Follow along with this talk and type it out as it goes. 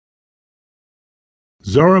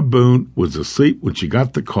Zara Boone was asleep when she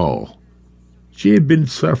got the call. She had been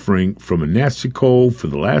suffering from a nasty cold for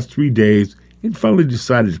the last 3 days and finally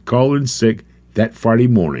decided to call in sick that Friday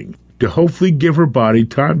morning to hopefully give her body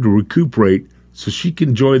time to recuperate so she can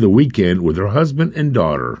enjoy the weekend with her husband and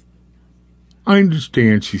daughter. "I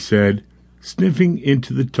understand," she said, sniffing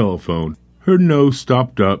into the telephone. Her nose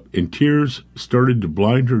stopped up and tears started to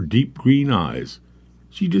blind her deep green eyes.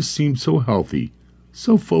 She just seemed so healthy,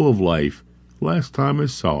 so full of life, last time I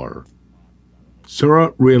saw her.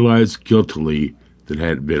 Sarah realized guiltily that it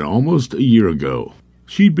had been almost a year ago.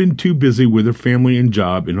 She'd been too busy with her family and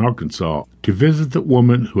job in Arkansas to visit the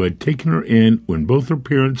woman who had taken her in when both her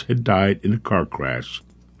parents had died in a car crash.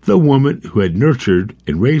 The woman who had nurtured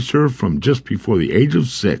and raised her from just before the age of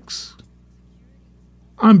 6.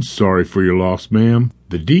 "I'm sorry for your loss, ma'am."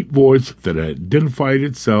 The deep voice that identified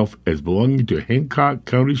itself as belonging to Hancock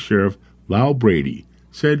County Sheriff Lyle Brady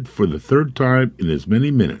said for the 3rd time in as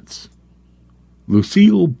many minutes.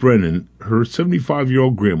 Lucille Brennan, her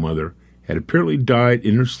 75-year-old grandmother, had apparently died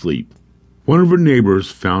in her sleep. One of her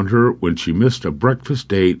neighbors found her when she missed a breakfast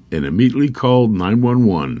date and immediately called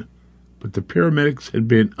 911, but the paramedics had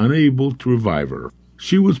been unable to revive her.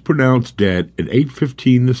 She was pronounced dead at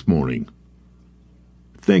 8:15 this morning.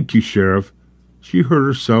 "Thank you, Sheriff," she heard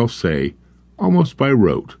herself say, almost by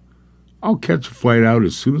rote. "I'll catch a flight out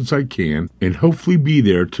as soon as I can and hopefully be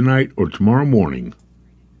there tonight or tomorrow morning."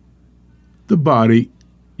 The body,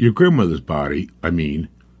 your grandmother's body, I mean,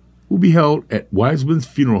 will be held at Wiseman's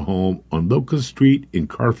Funeral Home on Locust Street in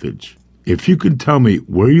Carthage. If you can tell me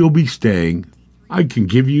where you'll be staying, I can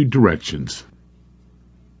give you directions.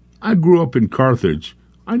 "I grew up in Carthage.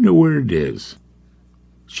 I know where it is."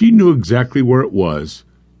 She knew exactly where it was.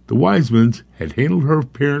 The Wisemans had handled her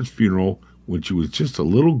parents' funeral when she was just a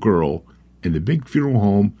little girl, and the big funeral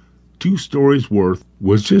home, 2 stories worth,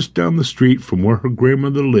 was just down the street from where her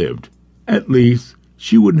grandmother lived. At least,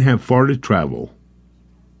 she wouldn't have far to travel.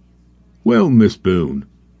 "Well, Miss Boone,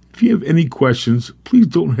 if you have any questions, please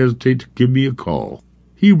don't hesitate to give me a call."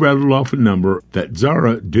 He rattled off a number that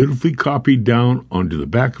Zara dutifully copied down onto the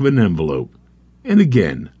back of an envelope. And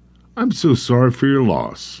again, "I'm so sorry for your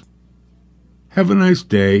loss." "Have a nice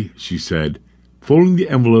day," she said, folding the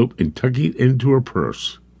envelope and tucking it into her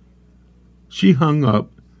purse. She hung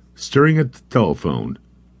up, staring at the telephone.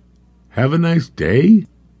 Have a nice day?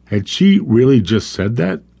 Had she really just said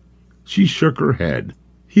that? She shook her head.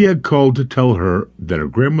 He had called to tell her that her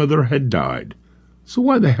grandmother had died, so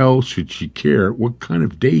why the hell should she care what kind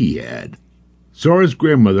of day he had? Zara's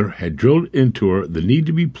grandmother had drilled into her the need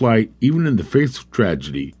to be polite even in the face of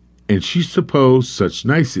tragedy, and she supposed such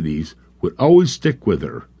niceties would always stick with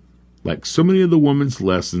her, like so many of the woman's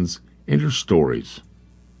lessons and her stories.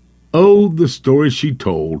 Oh, the stories she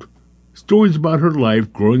told. Stories about her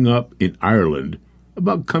life growing up in Ireland,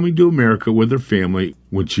 about coming to America with her family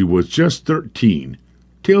when she was just 13,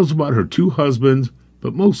 tales about her 2 husbands,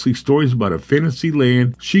 but mostly stories about a fantasy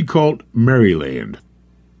land she called Maryland.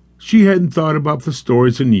 She hadn't thought about the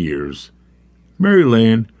stories in years.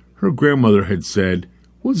 Maryland, her grandmother had said,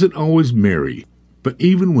 wasn't always merry, but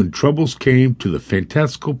even when troubles came to the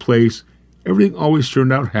fantastical place, everything always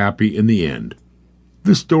turned out happy in the end.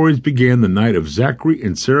 The stories began the night of Zachary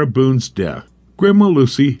and Sarah Boone's death. Grandma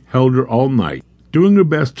Lucy held her all night, doing her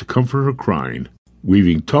best to comfort her crying,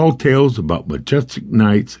 weaving tall tales about majestic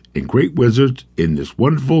knights and great wizards in this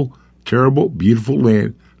wonderful, terrible, beautiful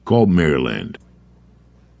land called Maryland.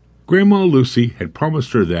 Grandma Lucy had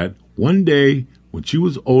promised her that one day, when she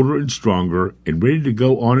was older and stronger and ready to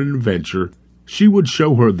go on an adventure, she would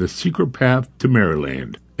show her the secret path to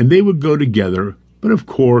Maryland, and they would go together, but of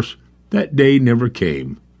course, that day never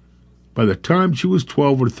came. By the time she was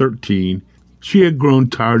 12 or 13, she had grown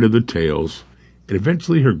tired of the tales, and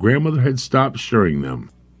eventually her grandmother had stopped sharing them.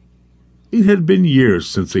 It had been years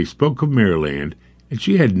since they spoke of Maryland, and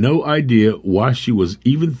she had no idea why she was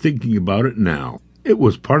even thinking about it now. It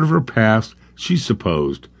was part of her past, she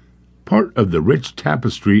supposed, part of the rich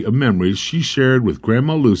tapestry of memories she shared with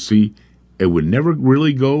Grandma Lucy and would never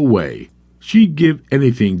really go away. She'd give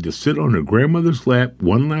anything to sit on her grandmother's lap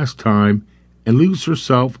one last time and lose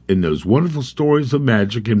herself in those wonderful stories of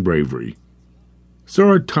magic and bravery.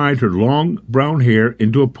 Zara tied her long brown hair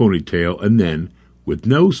into a ponytail and then, with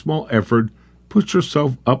no small effort, pushed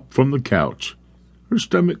herself up from the couch. Her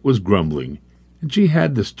stomach was grumbling, and she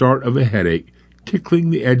had the start of a headache tickling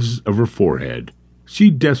the edges of her forehead. She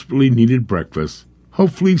desperately needed breakfast,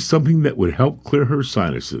 hopefully something that would help clear her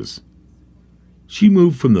sinuses. She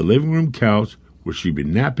moved from the living room couch, where she'd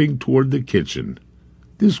been napping, toward the kitchen.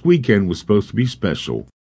 This weekend was supposed to be special.